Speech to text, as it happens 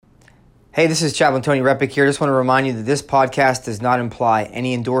Hey, this is Chaplain Tony Repic here. Just want to remind you that this podcast does not imply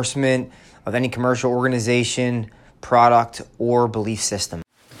any endorsement of any commercial organization, product, or belief system.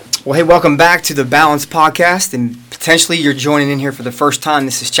 Well, hey, welcome back to the Balance Podcast, and potentially you're joining in here for the first time.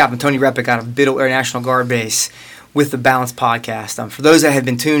 This is Chaplain Tony Repic out of Biddle Air National Guard Base with the Balance Podcast. For those that have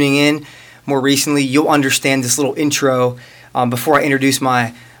been tuning in more recently, you'll understand this little intro before I introduce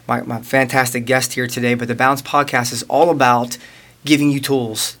my fantastic guest here today. But the Balance Podcast is all about giving you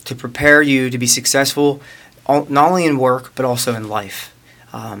tools to prepare you to be successful, not only in work, but also in life.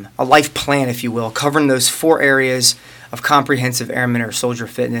 A life plan, if you will, covering those 4 areas of comprehensive airman or soldier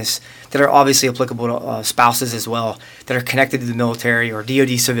fitness that are obviously applicable to spouses as well, that are connected to the military or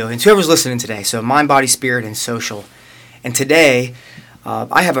DoD civilians, whoever's listening today. So mind, body, spirit, and social. And today,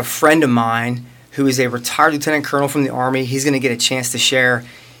 I have a friend of mine who is a retired lieutenant colonel from the Army. He's going to get a chance to share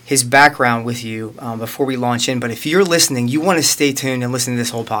his background with you before we launch in. But if you're listening, you want to stay tuned and listen to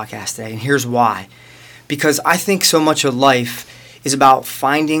this whole podcast today. And here's why. Because I think so much of life is about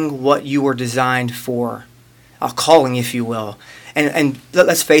finding what you were designed for, a calling, if you will. And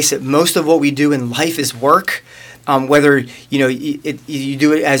let's face it, most of what we do in life is work. Whether you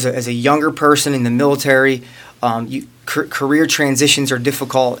do it as a younger person in the military, career transitions are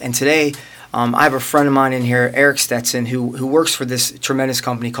difficult. And today, I have a friend of mine in here, Eric Stetson, who works for this tremendous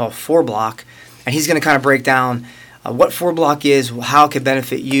company called Fourblock, and he's going to kind of break down what Fourblock is, how it could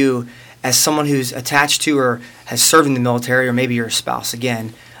benefit you as someone who's attached to or has served in the military, or maybe you're a spouse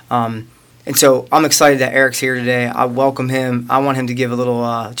again. And so I'm excited that Eric's here today. I welcome him. I want him to give a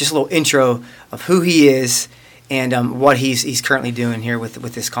little intro of who he is and what he's currently doing here with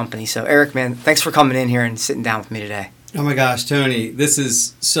this company. So Eric, man, thanks for coming in here and sitting down with me today. Oh my gosh, Tony, this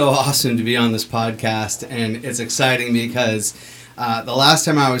is so awesome to be on this podcast, and it's exciting because the last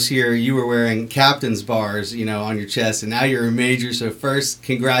time I was here, you were wearing captain's bars, on your chest, and now you're a major. So first,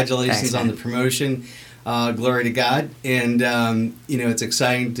 congratulations on the promotion. Glory to God. And, it's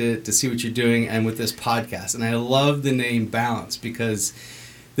exciting to see what you're doing and with this podcast. And I love the name Balance because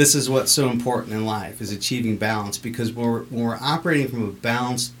this is what's so important in life, is achieving balance. Because when we're operating from a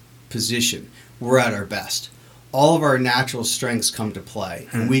balanced position, we're at our best. All of our natural strengths come to play,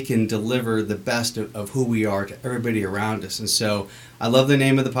 and we can deliver the best of who we are to everybody around us. And so I love the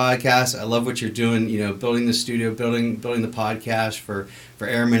name of the podcast. I love what you're doing, building the studio, building the podcast for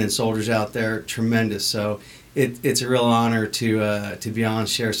airmen and soldiers out there. Tremendous. So it's a real honor to be on,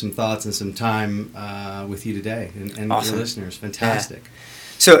 share some thoughts and some time with you today and awesome. Your listeners. Fantastic. Yeah.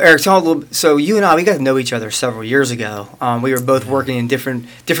 So Eric, tell a little. So you and I, we got to know each other several years ago. We were both working in different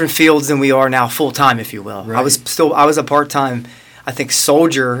fields than we are now, full time, if you will. Right. I was a part-time, I think,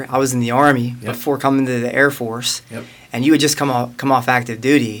 soldier. I was in the Army before coming to the Air Force. Yep. And you had just come off active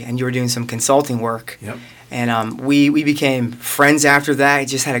duty, and you were doing some consulting work. Yep. And we became friends after that.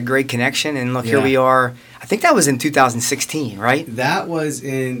 Just had a great connection, and look, here we are. I think that was in 2016, right? That was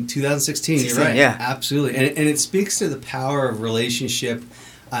in 2016. You're right. Yeah, absolutely. And it speaks to the power of relationship.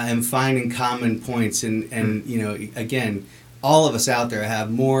 And finding common points, and again, all of us out there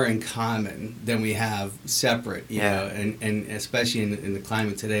have more in common than we have separate, you know, and especially in the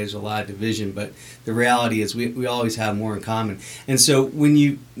climate today, there's a lot of division, but the reality is we always have more in common. And so when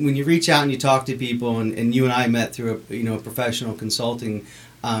you reach out and you talk to people, and you and I met through a professional consulting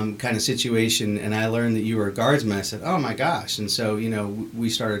kind of situation, and I learned that you were a guardsman, I said, oh my gosh. And so, we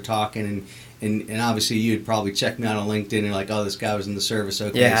started talking, and obviously you had probably checked me out on LinkedIn and like, oh, this guy was in the service.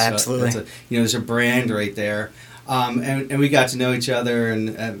 Okay, yeah, so absolutely. There's a brand right there. And we got to know each other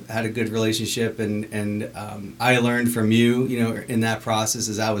and had a good relationship. And I learned from you, in that process,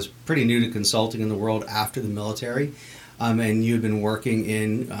 as I was pretty new to consulting in the world after the military. And you had been working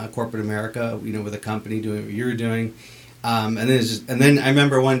in corporate America, with a company doing what you were doing. And then I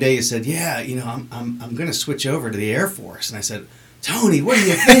remember one day you said, yeah, I'm going to switch over to the Air Force. And I said, Tony, what are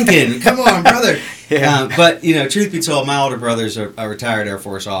you thinking? Come on, brother. Yeah. But truth be told, my older brother's a retired Air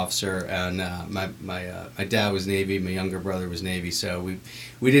Force officer, and my dad was Navy. My younger brother was Navy. So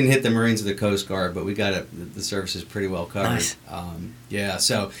we didn't hit the Marines or the Coast Guard, but we got the services pretty well covered. Nice.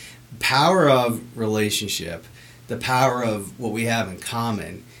 So power of relationship, the power of what we have in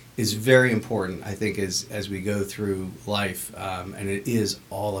common is very important, I think, as we go through life, and it is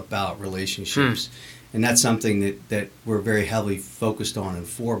all about relationships. And that's something that we're very heavily focused on in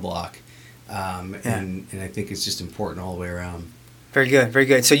Fourblock, and I think it's just important all the way around. Very good, very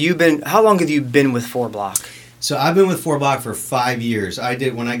good. So how long have you been with Fourblock? So I've been with Fourblock for 5 years.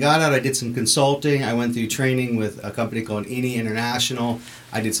 When I got out, I did some consulting. I went through training with a company called ENI International.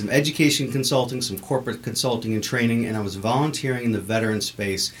 I did some education consulting, some corporate consulting and training, and I was volunteering in the veteran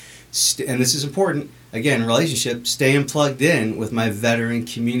space. And this is important. again, relationship, staying plugged in with my veteran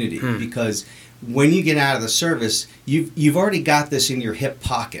community. Because when you get out of the service, you've already got this in your hip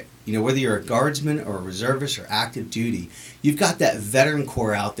pocket. You know, whether you're a guardsman or a reservist or active duty, you've got that veteran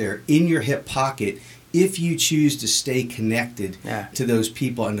core out there in your hip pocket if you choose to stay connected to those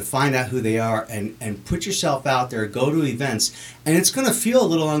people and to find out who they are and put yourself out there, go to events, and it's going to feel a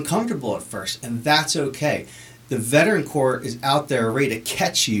little uncomfortable at first, and that's okay. The veteran corps is out there ready to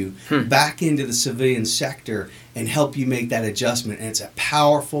catch you back into the civilian sector and help you make that adjustment, and it's a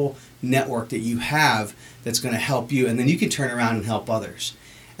powerful network that you have that's going to help you, and then you can turn around and help others.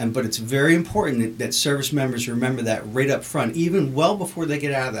 But it's very important that service members remember that right up front, even well before they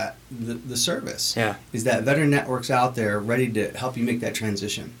get out of the service. Is that veteran network's out there ready to help you make that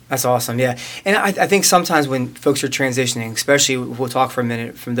transition. That's awesome, yeah. And I think sometimes when folks are transitioning, especially we'll talk for a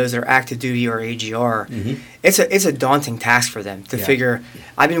minute from those that are active duty or AGR, it's a daunting task for them to figure,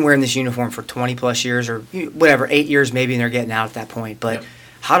 I've been wearing this uniform for 20 plus years or whatever, 8 years maybe, and they're getting out at that point. But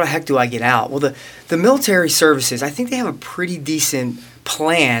how the heck do I get out? Well, the military services, I think they have a pretty decent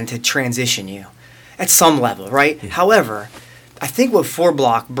plan to transition you at some level, right? However, I think what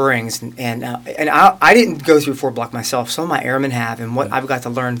Fourblock brings, and I didn't go through Fourblock myself, some of my airmen have, and what I've got to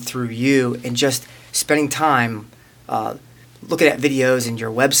learn through you and just spending time looking at videos and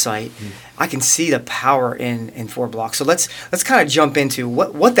your website, I can see the power in Fourblock. So let's kind of jump into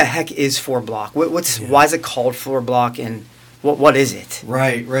what the heck is Fourblock? Why is it called Fourblock, and what is it?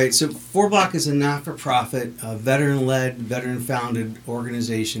 Right. So Fourblock is a not-for-profit, veteran-led, veteran-founded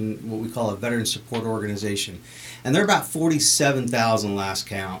organization, what we call a veteran support organization. And there are about 47,000 last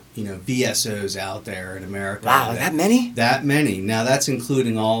count, VSOs out there in America. Wow, that many? That many. Now that's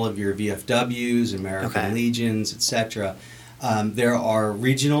including all of your VFWs, American Legions, etc. There are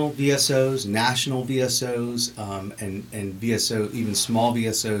regional VSOs, national VSOs, and VSO, even small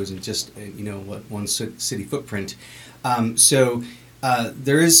VSOs, and just one city footprint. So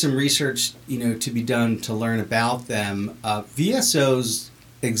there is some research, to be done to learn about them. VSOs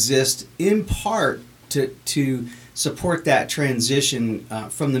exist in part to support that transition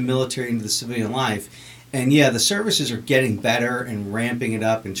from the military into the civilian life. And the services are getting better and ramping it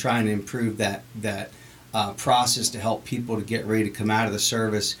up and trying to improve that process to help people to get ready to come out of the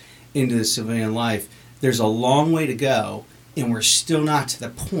service into the civilian life. There's a long way to go, and we're still not to the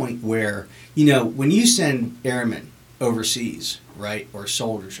point where, when you send airmen overseas, right, or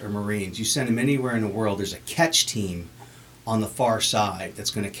soldiers or Marines, you send them anywhere in the world, there's a catch team on the far side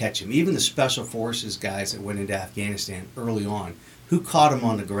that's going to catch them. Even the Special Forces guys that went into Afghanistan early on, who caught them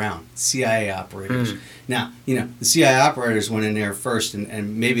on the ground? CIA operators. Now, the CIA operators went in there first,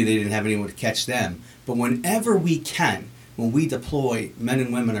 and maybe they didn't have anyone to catch them. But whenever we can, when we deploy men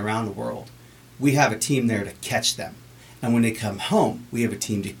and women around the world, we have a team there to catch them. And when they come home, we have a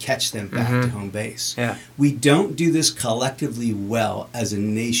team to catch them back to home base. We don't do this collectively well as a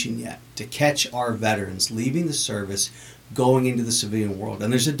nation yet, to catch our veterans leaving the service, going into the civilian world.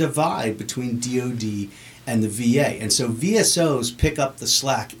 And there's a divide between DOD and the VA. And so VSOs pick up the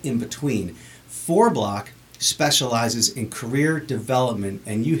slack in between. Fourblock specializes in career development,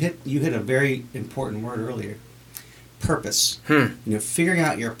 and you hit a very important word earlier. Purpose. Figuring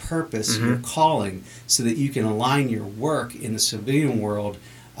out your purpose, your calling, so that you can align your work in the civilian world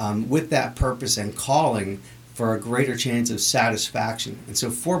with that purpose and calling for a greater chance of satisfaction. And so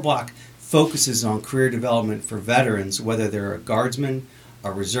Fourblock focuses on career development for veterans, whether they're a guardsman,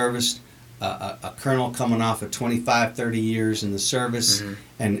 a reservist, a colonel coming off of 25, 30 years in the service.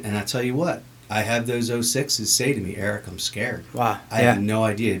 And I tell you what, I had those 06s say to me, Eric, I'm scared. Wow. I had no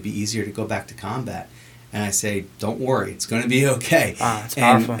idea it'd be easier to go back to combat. And I say, don't worry, it's going to be okay. That's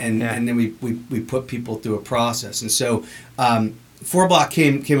powerful. And then we put people through a process. And so Fourblock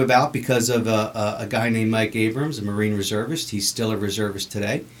came about because of a guy named Mike Abrams, a Marine reservist. He's still a reservist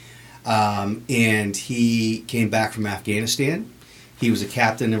today. And he came back from Afghanistan. He was a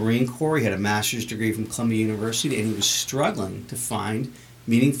captain in the Marine Corps. He had a master's degree from Columbia University, and he was struggling to find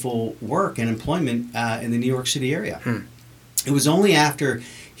meaningful work and employment in the New York City area. It was only after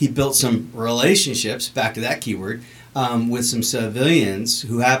he built some relationships, back to that keyword, with some civilians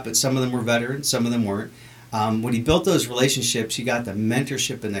who happened. Some of them were veterans, some of them weren't. When he built those relationships, he got the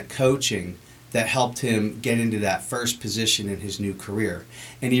mentorship and the coaching that helped him get into that first position in his new career.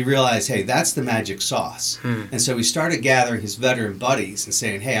 And he realized, hey, that's the magic sauce. And so he started gathering his veteran buddies and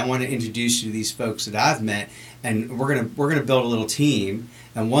saying, hey, I want to introduce you to these folks that I've met, and we're gonna build a little team.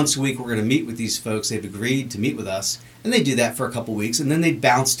 And once a week, we're going to meet with these folks. They've agreed to meet with us. And they do that for a couple weeks, and then they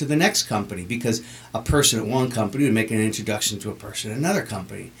bounce to the next company, because a person at one company would make an introduction to a person at another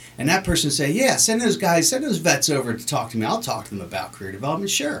company. And that person would say, yeah, send those vets over to talk to me. I'll talk to them about career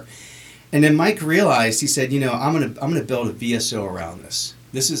development, sure. And then Mike realized, he said, I'm gonna build a VSO around this.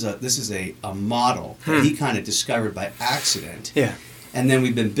 This is a model that he kind of discovered by accident. Yeah. And then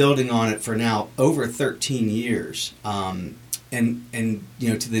we've been building on it for now over 13 years. And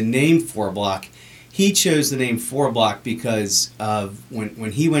to the name Fourblock, he chose the name Fourblock because of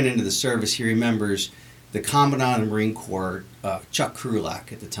when he went into the service, he remembers the Commandant of the Marine Corps, Chuck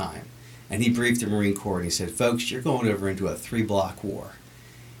Krulak at the time. And he briefed the Marine Corps and he said, folks, you're going over into a 3-block war.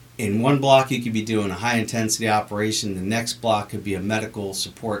 In one block, you could be doing a high-intensity operation. The next block could be a medical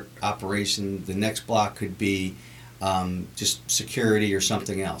support operation. The next block could be just security or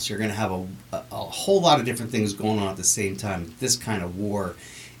something else. You're going to have a whole lot of different things going on at the same time. This kind of war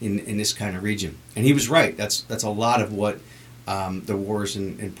in this kind of region. And he was right. That's a lot of what the wars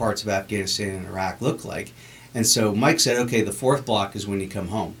in parts of Afghanistan and Iraq look like. And so Mike said, okay, the 4th block is when you come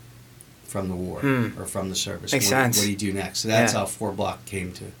home from the war or from the service. Makes sense. What do you do next? So that's how Fourblock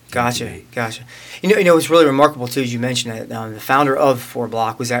came to Gotcha. You know, it's really remarkable too. As you mentioned that the founder of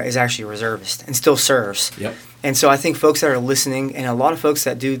Fourblock is actually a reservist and still serves. Yep. And so I think folks that are listening, and a lot of folks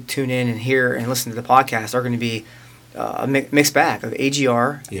that do tune in and hear and listen to the podcast, are going to be a mixed bag of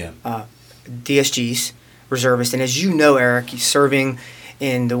AGR, DSGs, reservists, and as you know, Eric, serving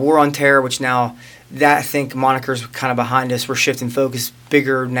in the War on Terror, which now that I think moniker's kind of behind us. We're shifting focus,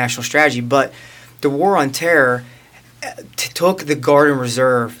 bigger national strategy. But the War on Terror took the Guard and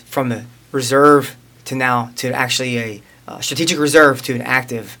Reserve from the reserve to now to actually a strategic reserve to an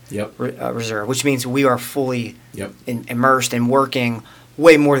active reserve, which means we are fully immersed and working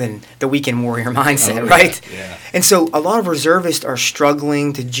way more than the weekend warrior mindset, right? Yeah. And so a lot of reservists are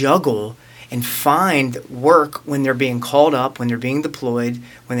struggling to juggle and find work when they're being called up, when they're being deployed,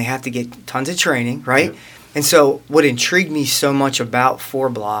 when they have to get tons of training, right? Yep. And so what intrigued me so much about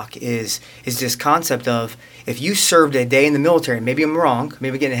Fourblock is this concept of if you served a day in the military, maybe I'm wrong,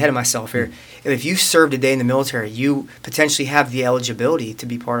 maybe I'm getting ahead of myself here, if you served a day in the military, you potentially have the eligibility to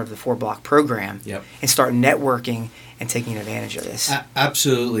be part of the Fourblock program and start networking and taking advantage of this.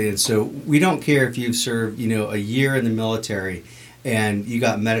 Absolutely. And so we don't care if you've served, a year in the military and you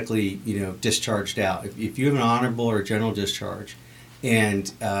got medically, discharged out. If you have an honorable or general discharge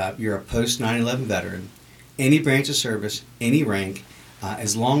and you're a post 9/11 veteran, any branch of service, any rank,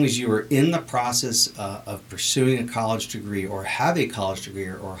 as long as you are in the process of pursuing a college degree or have a college degree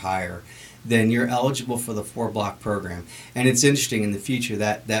or higher, then you're eligible for the Fourblock program. And it's interesting in the future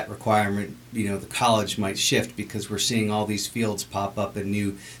that requirement, the college might shift because we're seeing all these fields pop up in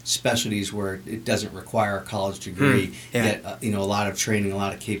new specialties where it doesn't require a college degree, yet a lot of training, a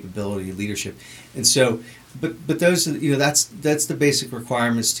lot of capability, leadership. And so, but those, that's the basic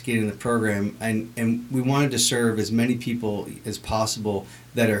requirements to get in the program. And we wanted to serve as many people as possible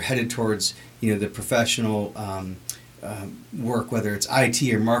that are headed towards, the professional work, whether it's IT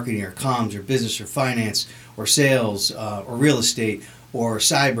or marketing or comms or business or finance or sales or real estate or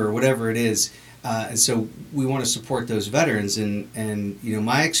cyber, whatever it is. And so we want to support those veterans. And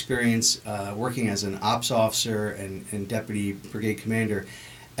my experience working as an ops officer and deputy brigade commander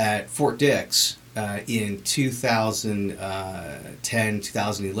at Fort Dix in 2010,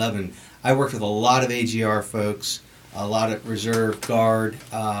 2011, I worked with a lot of AGR folks, a lot of reserve, guard,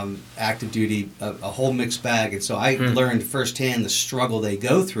 active duty, a whole mixed bag. And so I learned firsthand the struggle they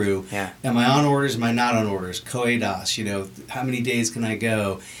go through. Yeah. Am I on orders? Am I not on orders? COEDAS, how many days can I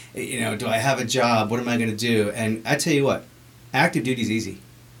go? Do I have a job? What am I going to do? And I tell you what, active duty is easy.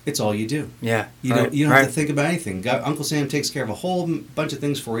 It's all you do. Yeah. You don't have to think about anything. Uncle Sam takes care of a whole bunch of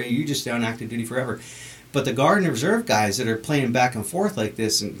things for you. You're just on active duty forever. But the Guard and Reserve guys that are playing back and forth like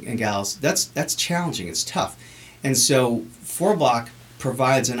this and gals, that's challenging. It's tough. And so Fourblock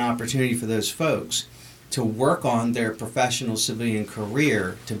provides an opportunity for those folks to work on their professional civilian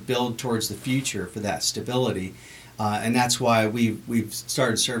career to build towards the future for that stability. And that's why we've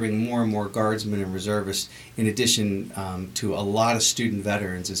started serving more and more guardsmen and reservists in addition to a lot of student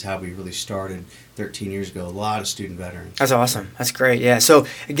veterans is how we really started 13 years ago. A lot of student veterans. That's awesome. That's great. Yeah. So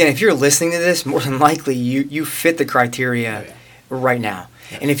again, if you're listening to this, more than likely you fit the criteria right now.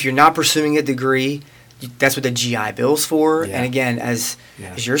 Yeah. And if you're not pursuing a degree, that's what the GI Bill's for. Yeah. And again, as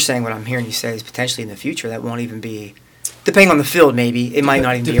you're saying, what I'm hearing you say is potentially in the future that won't even be, depending on the field, maybe it might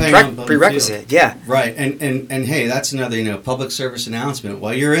not even be a prerequisite. Yeah. Right. And hey, that's another public service announcement.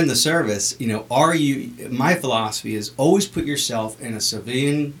 While you're in the service, my philosophy is always put yourself in a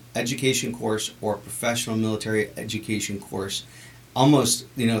civilian education course or professional military education course. Almost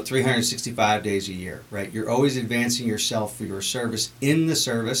 365 days a year. Right. You're always advancing yourself for your service in the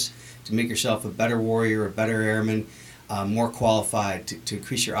service, to make yourself a better warrior, a better airman, more qualified, to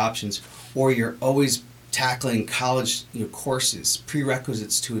increase your options, or you're always tackling college courses,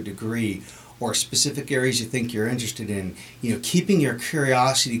 prerequisites to a degree, or specific areas you think you're interested in, keeping your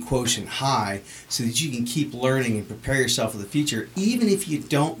curiosity quotient high so that you can keep learning and prepare yourself for the future, even if you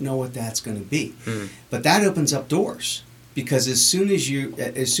don't know what that's going to be. But that opens up doors, because as soon as you're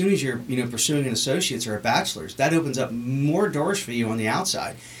pursuing an associate's or a bachelor's, that opens up more doors for you on the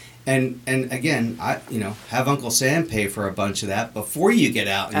outside. And again, have Uncle Sam pay for a bunch of that before you get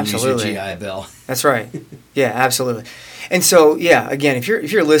out and use your GI Bill. That's right. Yeah, absolutely. And so, again, if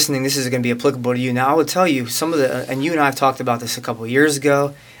you're listening, this is going to be applicable to you. Now, I would tell you some of and you and I have talked about this a couple of years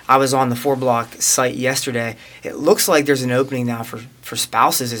ago. I was on the Fourblock site yesterday. It looks like there's an opening now for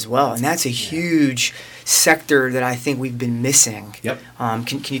spouses as well, and that's a huge sector that I think we've been missing. Yep.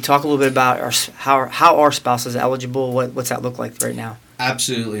 Can you talk a little bit about how are spouses eligible? What's that look like right now?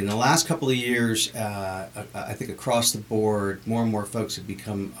 Absolutely. In the last couple of years, I think across the board, more and more folks have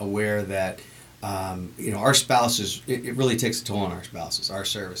become aware that our spouses, it really takes a toll on our spouses, our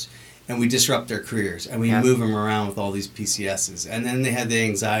service. And we disrupt their careers, and we move them around with all these PCSs. And then they have the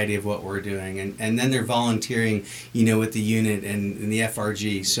anxiety of what we're doing. And then they're volunteering, with the unit and the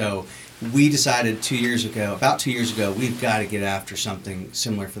FRG. So we decided about 2 years ago, we've got to get after something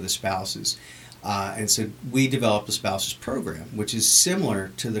similar for the spouses. And so we developed a spouses program, which is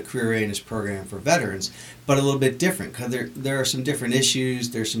similar to the career readiness program for veterans, but a little bit different, because there are some different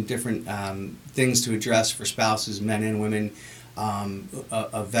issues. There's some different things to address for spouses, men and women,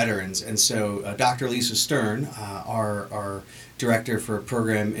 of veterans. And so Dr. Lisa Stern, our director for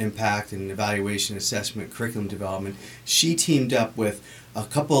program impact and evaluation assessment curriculum development, she teamed up with a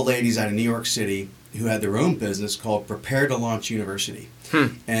couple of ladies out of New York City who had their own business called Prepare to Launch University.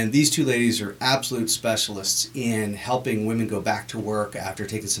 And these two ladies are absolute specialists in helping women go back to work after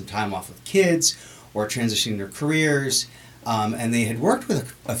taking some time off with kids or transitioning their careers. And they had worked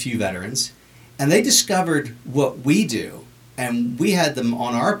with a few veterans, and they discovered what we do. And we had them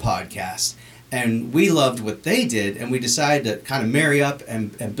on our podcast, and we loved what they did, and we decided to kind of marry up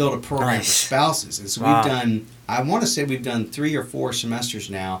and build a program for spouses. And so we've done 3 or 4 semesters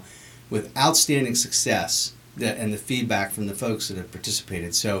now with outstanding success and the feedback from the folks that have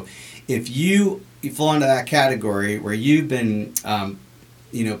participated. So if you fall into that category where you've been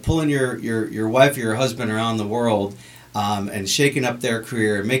pulling your wife or your husband around the world and shaking up their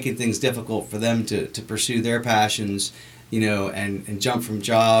career and making things difficult for them to pursue their passions, and jump from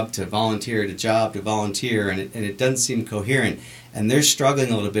job to volunteer to job to volunteer, and it doesn't seem coherent, and they're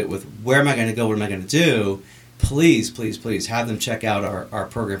struggling a little bit with where am I going to go, what am I going to do, please have them check out our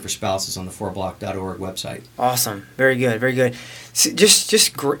program for spouses on the fourblock.org website. Awesome. Very good. Very good. So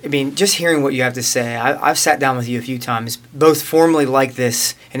just hearing what you have to say, I've sat down with you a few times, both formally like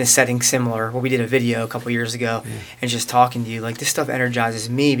this in a setting similar, where we did a video a couple years ago, and just talking to you. Like, this stuff energizes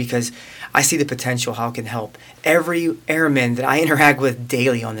me because I see the potential how it can help every airman that I interact with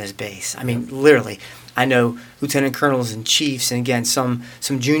daily on this base. I mean, literally. I know lieutenant colonels and chiefs, and again, some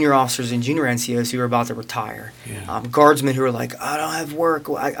junior officers and junior NCOs who are about to retire. Guardsmen who are like, I don't have work,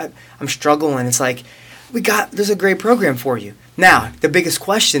 I'm struggling. It's like, there's a great program for you. Now, the biggest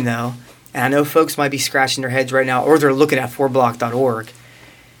question though, and I know folks might be scratching their heads right now, or they're looking at fourblock.org,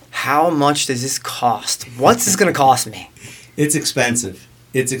 how much does this cost? What's this going to cost me? It's expensive.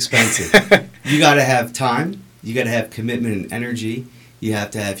 You got to have time, you got to have commitment and energy. You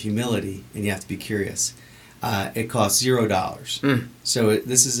have to have humility, and you have to be curious. It costs $0. So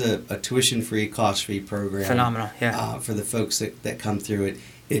this is a tuition-free, cost-free program. Phenomenal, for the folks that come through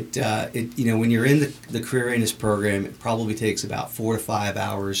it. When you're in the career readiness program, it probably takes about 4 to 5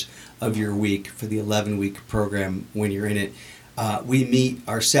 hours of your week for the 11-week program when you're in it.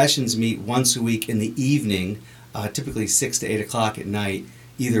 Our sessions meet once a week in the evening, typically 6 to 8 o'clock at night,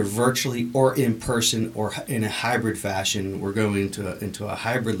 either virtually or in person or in a hybrid fashion. We're going into a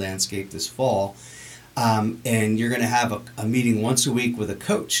hybrid landscape this fall. And you're going to have a meeting once a week with a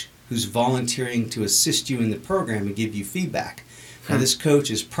coach who's volunteering to assist you in the program and give you feedback. Now, this coach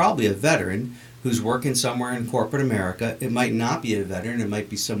is probably a veteran who's working somewhere in corporate America. It might not be a veteran. It might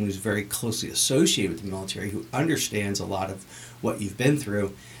be someone who's very closely associated with the military, who understands a lot of what you've been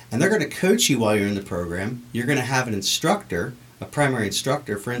through. And they're going to coach you while you're in the program. You're going to have an instructor, a primary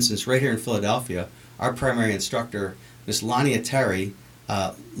instructor. For instance, right here in Philadelphia, our primary instructor, Miss Lania Terry.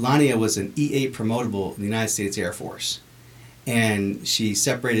 Lania was an E8 promotable in the United States Air Force, and she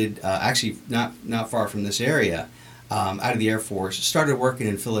separated, actually not far from this area, out of the Air Force, started working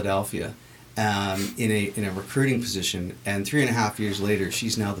in Philadelphia, in a recruiting position, and 3.5 years later,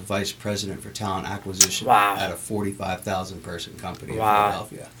 she's now the vice president for talent acquisition Wow. at a 45,000 person company Wow. in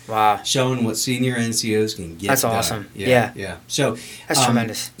Philadelphia. Wow. Showing what senior NCOs can get. That's done. awesome. Yeah. So That's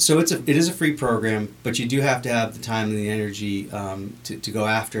tremendous. So it is a free program, but you do have to have the time and the energy to go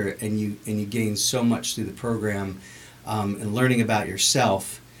after it, and you gain so much through the program, and learning about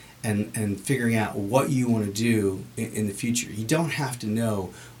yourself. And figuring out what you want to do in the future. You don't have to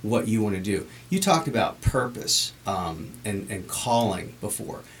know what you want to do. You talked about purpose and calling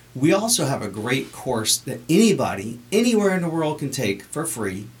before. We also have a great course that anybody, anywhere in the world can take for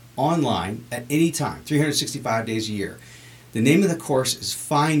free, online, at any time, 365 days a year. The name of the course is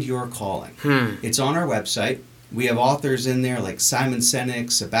Find Your Calling. It's on our website. We have authors in there like Simon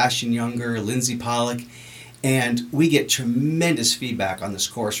Sinek, Sebastian Junger, Lindsay Pollock. And we get tremendous feedback on this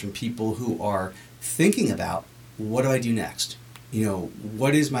course from people who are thinking about, what do I do next?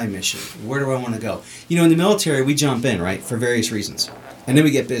 What is my mission? Where do I want to go? In the military, we jump in, right, for various reasons. And then we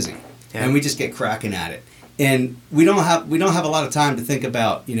get busy. Yeah. And we just get cracking at it. And we don't have a lot of time to think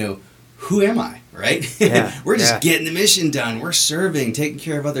about, who am I, right? Yeah. We're just getting the mission done. We're serving, taking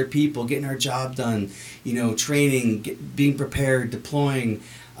care of other people, getting our job done, training, being prepared, deploying,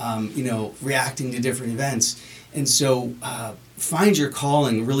 reacting to different events. And so Find Your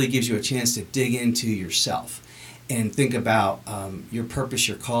Calling really gives you a chance to dig into yourself and think about your purpose,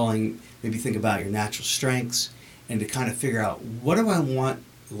 your calling, maybe think about your natural strengths, and to kind of figure out, what do I want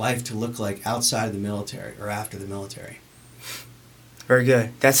life to look like outside of the military or after the military? Very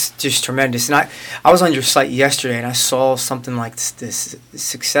good. That's just tremendous. And I was on your site yesterday, and I saw something like this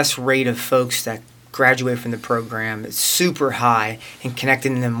success rate of folks that graduate from the program. It's super high, and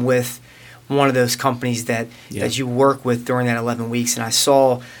connecting them with one of those companies that you work with during that 11 weeks. And I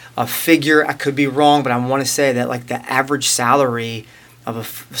saw a figure, I could be wrong, but I want to say that like the average salary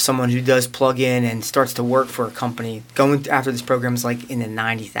of someone who does plug in and starts to work for a company going after this program is like in the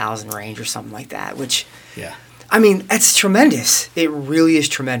 90,000 range or something like that, which I mean, that's tremendous. It really is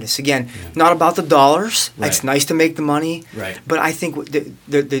tremendous. Again, not about the dollars. Right. It's nice to make the money. Right. But I think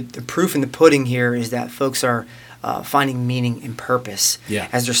the proof in the pudding here is that folks are finding meaning and purpose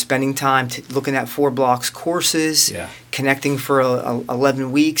as they're spending time looking at Fourblock's courses, connecting for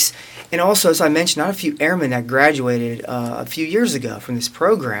 11 weeks. And also, as I mentioned, I had a few airmen that graduated a few years ago from this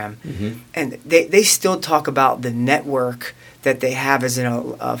program, and they still talk about the network that they have as a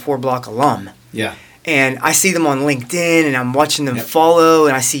Fourblock alum. Yeah. And I see them on LinkedIn, and I'm watching them follow,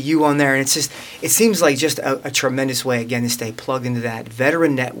 and I see you on there, and it seems like just a tremendous way, again, to stay plugged into that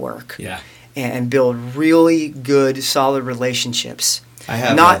veteran network and build really good, solid relationships. I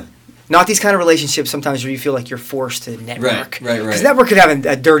have not these kind of relationships sometimes where you feel like you're forced to network. Right. Because network could have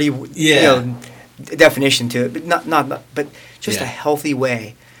a dirty definition to it, but just a healthy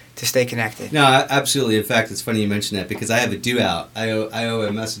way to stay connected. No, absolutely. In fact, it's funny you mention that, because I have a do-out. I owe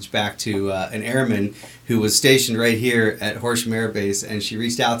a message back to an airman who was stationed right here at Horsham Air Base, and she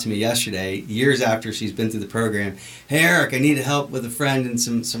reached out to me yesterday, years after she's been through the program. Hey, Eric, I need help with a friend and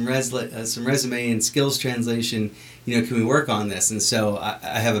some resume and skills translation. Can we work on this? And so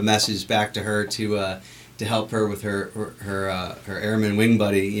I have a message back to her to help her with her airman wing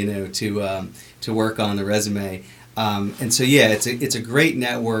buddy, to work on the resume. And so it's a great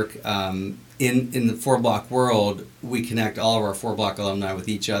network. In the Fourblock world, we connect all of our Fourblock alumni with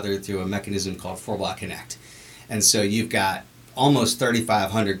each other through a mechanism called Fourblock Connect. And so you've got almost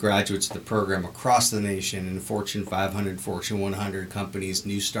 3,500 graduates of the program across the nation in Fortune 500, Fortune 100 companies,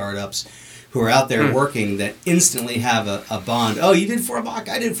 new startups who are out there working that instantly have a bond. Oh, you did Fourblock?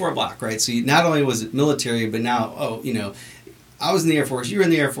 I did Fourblock, right? So not only was it military, but now, I was in the Air Force. You were in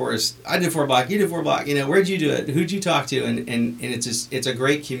the Air Force. I did Fourblock. You did Fourblock. Where'd you do it? Who'd you talk to? And it's a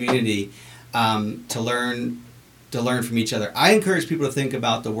great community to learn from each other. I encourage people to think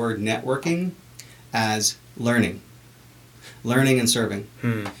about the word networking as learning and serving.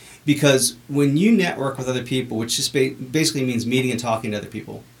 Because when you network with other people, which just basically means meeting and talking to other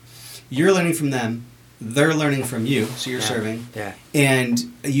people, you're learning from them. They're learning from you, so you're serving. Yeah.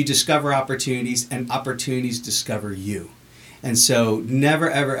 And you discover opportunities, and opportunities discover you. And so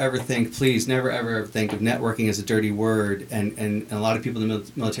never, ever, ever think, please, never, ever, ever think of networking as a dirty word. And a lot of people in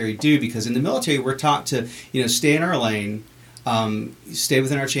the military do, because in the military we're taught to, stay in our lane, stay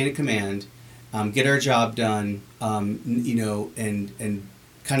within our chain of command, get our job done, and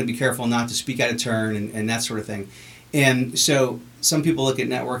kind of be careful not to speak out of turn and that sort of thing. And so some people look at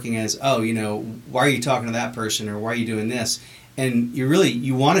networking as, why are you talking to that person, or why are you doing this? And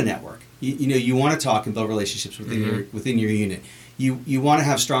you want to network. You want to talk and build relationships within your unit. You want to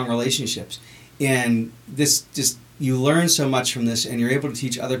have strong relationships, and this you learn so much from this, and you're able to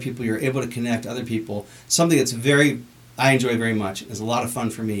teach other people, you're able to connect other people. Something that's I enjoy very much, is a lot of fun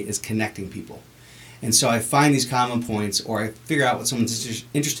for me, is connecting people. And so I find these common points, or I figure out what someone's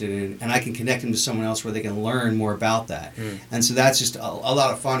interested in, and I can connect them to someone else where they can learn more about that. And so that's just a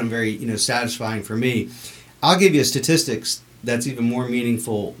lot of fun and very satisfying for me. I'll give you statistics that's even more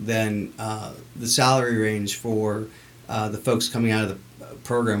meaningful than the salary range for the folks coming out of the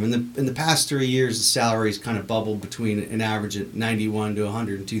program. In the past 3 years, the salaries kind of bubbled between an average at $91,000 to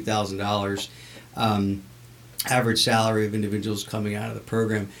 $102,000 average salary of individuals coming out of the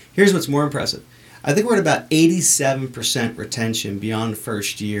program. Here's what's more impressive. I think we're at about 87% retention beyond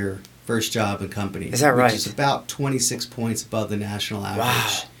first year, first job and company. Is that right? Which is about 26 points above the national average.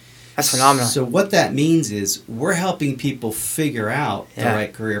 Wow. That's phenomenal. So what that means is we're helping people figure out the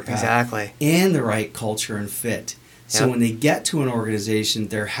right career path and the right culture and fit. So when they get to an organization,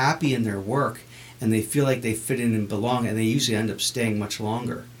 they're happy in their work and they feel like they fit in and belong, and they usually end up staying much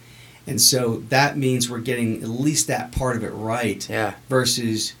longer. And so that means we're getting at least that part of it right.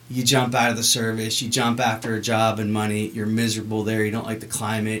 Versus you jump out of the service, you jump after a job and money, you're miserable there, you don't like the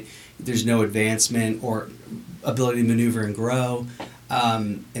climate, there's no advancement or ability to maneuver and grow.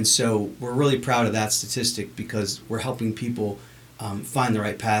 And so we're really proud of that statistic, because we're helping people find the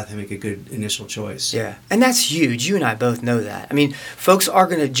right path and make a good initial choice. Yeah, and that's huge. You and I both know that. I mean, folks are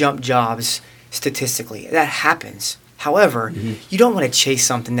going to jump jobs statistically. That happens. However, you don't want to chase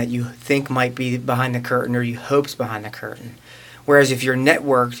something that you think might be behind the curtain or you hope's behind the curtain. Whereas if you're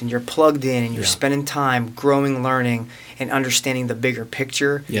networked and you're plugged in and you're spending time growing, learning, and understanding the bigger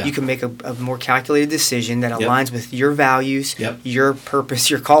picture, you can make a more calculated decision that aligns with your values, your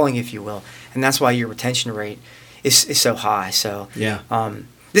purpose, your calling, if you will. And that's why your retention rate is so high. So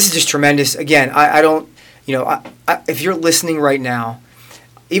this is just tremendous. Again, I don't, if you're listening right now,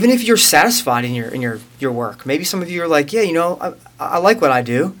 even if you're satisfied in your work, maybe some of you are like, I like what I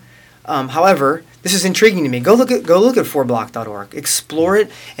do. However, this is intriguing to me. Go look at Fourblock.org. Explore it,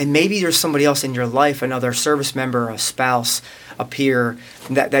 and maybe there's somebody else in your life, another service member, a spouse, a peer,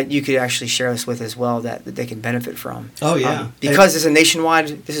 that you could actually share this with as well, that they can benefit from. Oh yeah, because this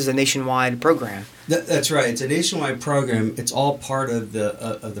is a nationwide program. That's right. It's a nationwide program. It's all part of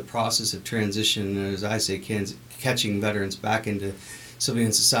the process of transition, and as I say, catching veterans back into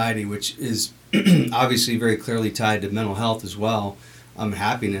civilian society, which is obviously very clearly tied to mental health as well,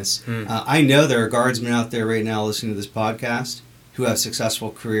 happiness. I know there are guardsmen out there right now listening to this podcast who have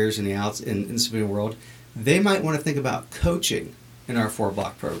successful careers in the civilian world. They might want to think about coaching in our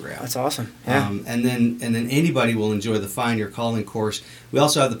Fourblock program. That's awesome. Yeah. And then anybody will enjoy the Find Your Calling course. We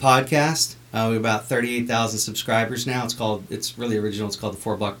also have the podcast. We have about 38,000 subscribers now. It's really original. It's called the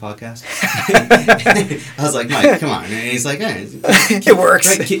Fourblock Podcast. I was like, Mike, come on. And he's like, it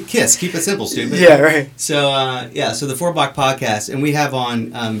works. Kiss. Keep it simple, stupid. Yeah, right. So, so the Fourblock Podcast, and we have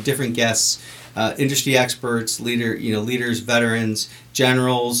on different guests, industry experts, leaders, veterans,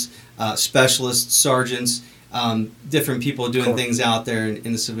 generals, specialists, sergeants, different people doing things out there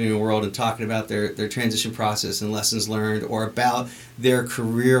in the civilian world and talking about their transition process and lessons learned, or about their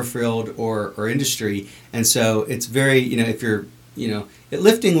career field or industry. And so it's very, if you're,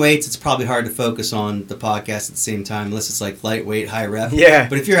 lifting weights, it's probably hard to focus on the podcast at the same time, unless it's like lightweight, high rep. Yeah.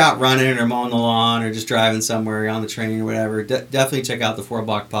 But if you're out running or mowing the lawn or just driving somewhere on the train or whatever, definitely check out the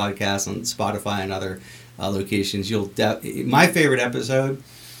Fourblock Podcast on Spotify and other locations. My favorite episode,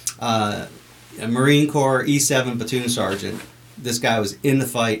 a Marine Corps E7 platoon sergeant. This guy was in the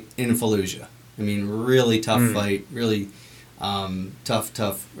fight in Fallujah. I mean, really tough fight, really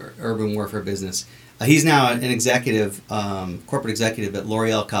tough urban warfare business. He's now an executive, corporate executive at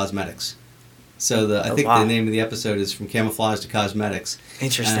L'Oreal Cosmetics. So I think the name of the episode is From Camouflage to Cosmetics.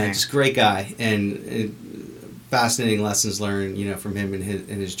 Interesting. Just a great guy, and fascinating lessons learned, from him in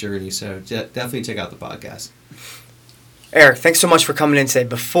his journey. So definitely check out the podcast. Eric, thanks so much for coming in today.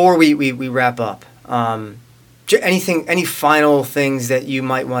 Before we wrap up, any final things that you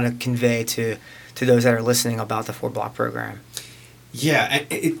might want to convey to those that are listening about the Fourblock program? Yeah,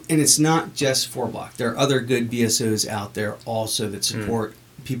 and it's not just Fourblock. There are other good BSOs out there also that support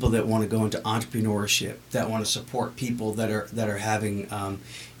people that want to go into entrepreneurship, that want to support people that are having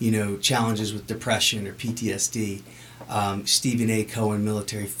challenges with depression or PTSD. Stephen A. Cohen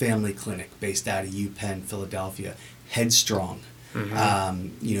Military Family Clinic, based out of UPenn, Philadelphia. Headstrong,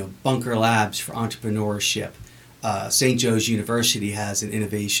 Bunker Labs for entrepreneurship. St. Joe's University has an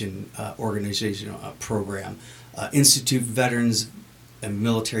innovation organization program. Institute for Veterans and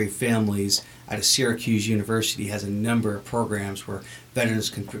Military Families out of Syracuse University has a number of programs where veterans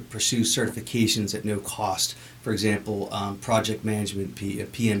can pursue certifications at no cost. For example, project management,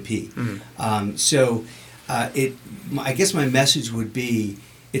 PMP. I guess my message would be,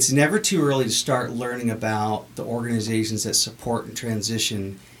 it's never too early to start learning about the organizations that support and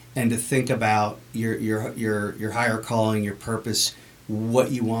transition, and to think about your higher calling, your purpose,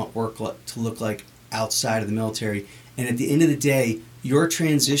 what you want work to look like outside of the military. And at the end of the day, your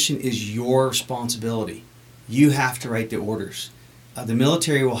transition is your responsibility. You have to write the orders. The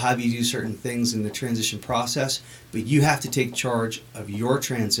military will have you do certain things in the transition process, but you have to take charge of your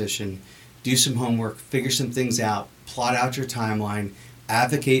transition, do some homework, figure some things out, plot out your timeline,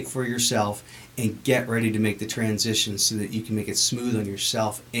 advocate for yourself, and get ready to make the transition so that you can make it smooth on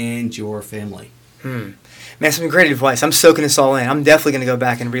yourself and your family. Man, some great advice. I'm soaking this all in. I'm definitely going to go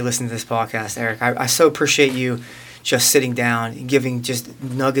back and re-listen to this podcast, Eric. I so appreciate you just sitting down and giving just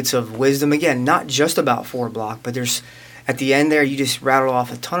nuggets of wisdom. Again, not just about Fourblock, but there's, at the end there, you just rattled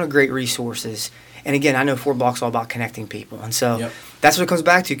off a ton of great resources. And again, I know Fourblock's all about connecting people. And so that's what it comes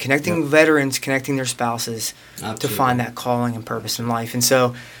back to, connecting veterans, connecting their spouses to find that calling and purpose in life. And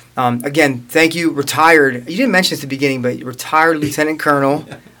so, again, thank you, retired. You didn't mention this at the beginning, but retired Lieutenant Colonel,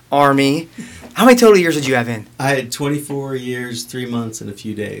 Army. How many total years did you have in? I had 24 years, 3 months, and a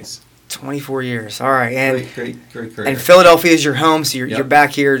few days. 24 years. All right. And great career. And Philadelphia is your home, so you're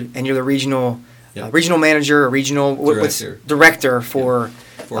back here, and you're the regional manager or regional director for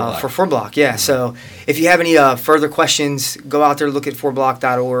Fourblock. Yeah. So if you have any further questions, go out there, look at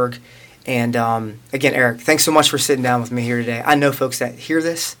fourblock.org. And again, Eric, thanks so much for sitting down with me here today. I know folks that hear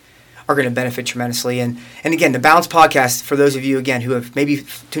this are going to benefit tremendously. And again, the Balance Podcast, for those of you, again, who have maybe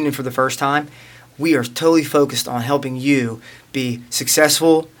tuned in for the first time, we are totally focused on helping you be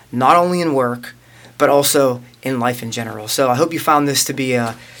successful, not only in work, but also in life in general. So I hope you found this to be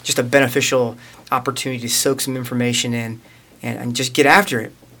just a beneficial opportunity to soak some information in and just get after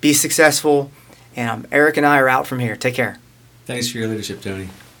it. Be successful. And Eric and I are out from here. Take care. Thanks for your leadership, Tony.